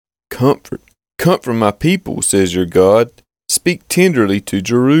Comfort my people, says your God. Speak tenderly to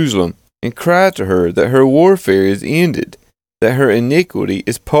Jerusalem, and cry to her that her warfare is ended, that her iniquity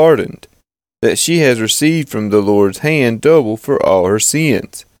is pardoned, that she has received from the Lord's hand double for all her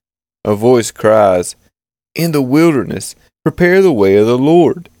sins. A voice cries, in the wilderness, prepare the way of the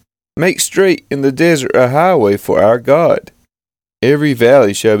Lord. Make straight in the desert a highway for our God. Every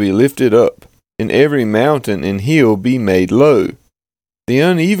valley shall be lifted up, and every mountain and hill be made low. The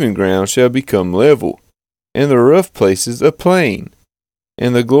uneven ground shall become level, and the rough places a plain.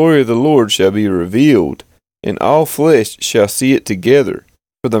 And the glory of the Lord shall be revealed, and all flesh shall see it together,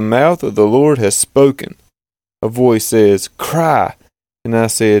 for the mouth of the Lord has spoken. A voice says, cry. And I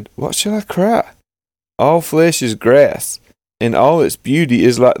said, what shall I cry? All flesh is grass, and all its beauty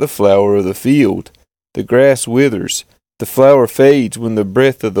is like the flower of the field. The grass withers, the flower fades when the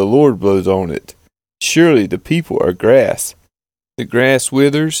breath of the Lord blows on it. Surely the people are grass. The grass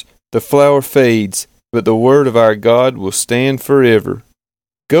withers, the flower fades, but the word of our God will stand forever.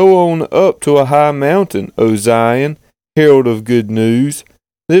 Go on up to a high mountain, O Zion, herald of good news.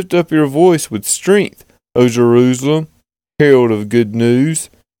 Lift up your voice with strength, O Jerusalem, herald of good news.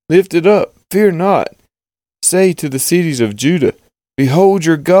 Lift it up, fear not. Say to the cities of Judah, behold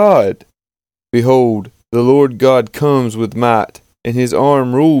your God. Behold, the Lord God comes with might, and his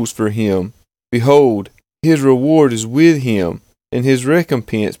arm rules for him. Behold, his reward is with him, and his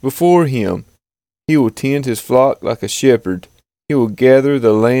recompense before him. He will tend his flock like a shepherd. He will gather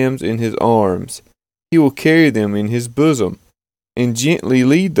the lambs in his arms. He will carry them in his bosom, and gently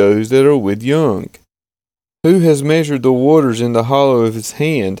lead those that are with young. Who has measured the waters in the hollow of his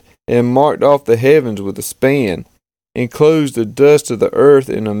hand, and marked off the heavens with a span, enclosed the dust of the earth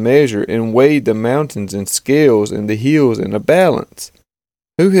in a measure, and weighed the mountains in scales, and the hills in a balance?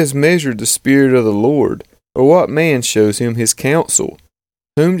 Who has measured the Spirit of the Lord, or what man shows him his counsel?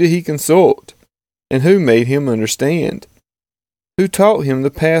 Whom did he consult, and who made him understand? Who taught him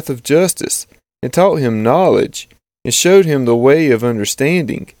the path of justice, and taught him knowledge, and showed him the way of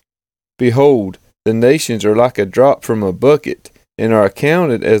understanding? Behold, the nations are like a drop from a bucket, and are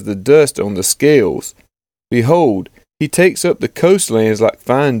accounted as the dust on the scales. Behold, he takes up the coastlands like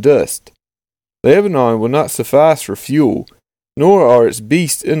fine dust. Lebanon will not suffice for fuel, nor are its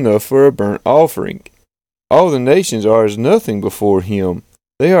beasts enough for a burnt offering. All the nations are as nothing before him.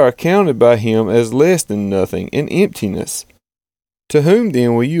 They are accounted by him as less than nothing, and emptiness. To whom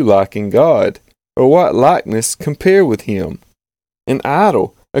then will you liken God, or what likeness compare with him? An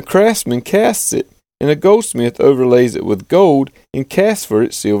idol, a craftsman casts it, and a goldsmith overlays it with gold, and casts for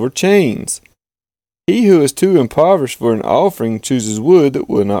it silver chains. He who is too impoverished for an offering chooses wood that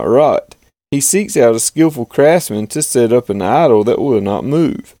will not rot. He seeks out a skillful craftsman to set up an idol that will not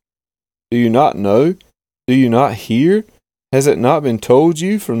move. Do you not know? Do you not hear? Has it not been told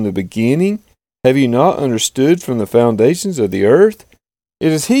you from the beginning? Have you not understood from the foundations of the earth?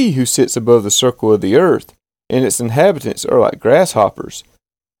 It is he who sits above the circle of the earth, and its inhabitants are like grasshoppers,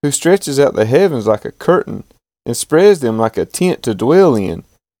 who stretches out the heavens like a curtain, and spreads them like a tent to dwell in,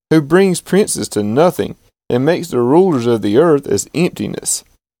 who brings princes to nothing, and makes the rulers of the earth as emptiness.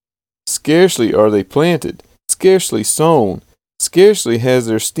 Scarcely are they planted, scarcely sown, scarcely has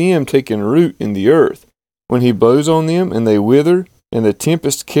their stem taken root in the earth, when he blows on them, and they wither, and the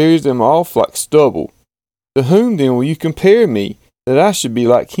tempest carries them off like stubble. To whom then will you compare me, that I should be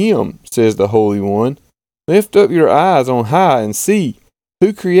like him, says the Holy One? Lift up your eyes on high, and see,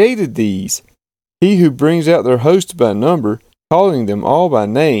 who created these? He who brings out their hosts by number, calling them all by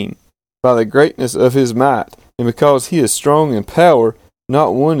name, by the greatness of his might, and because he is strong in power,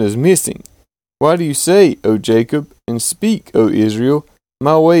 not one is missing. Why do you say, O Jacob, and speak, O Israel,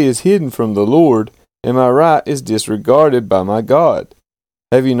 my way is hidden from the Lord, and my right is disregarded by my God?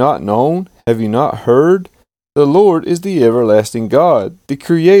 Have you not known? Have you not heard? The Lord is the everlasting God, the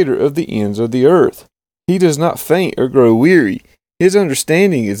creator of the ends of the earth. He does not faint or grow weary. His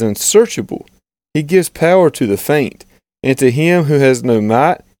understanding is unsearchable. He gives power to the faint, and to him who has no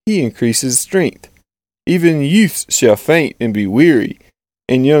might he increases strength. Even youths shall faint and be weary,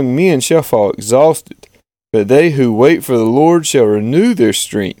 and young men shall fall exhausted. But they who wait for the Lord shall renew their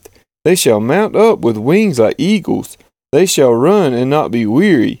strength. They shall mount up with wings like eagles. They shall run and not be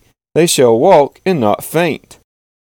weary. They shall walk and not faint.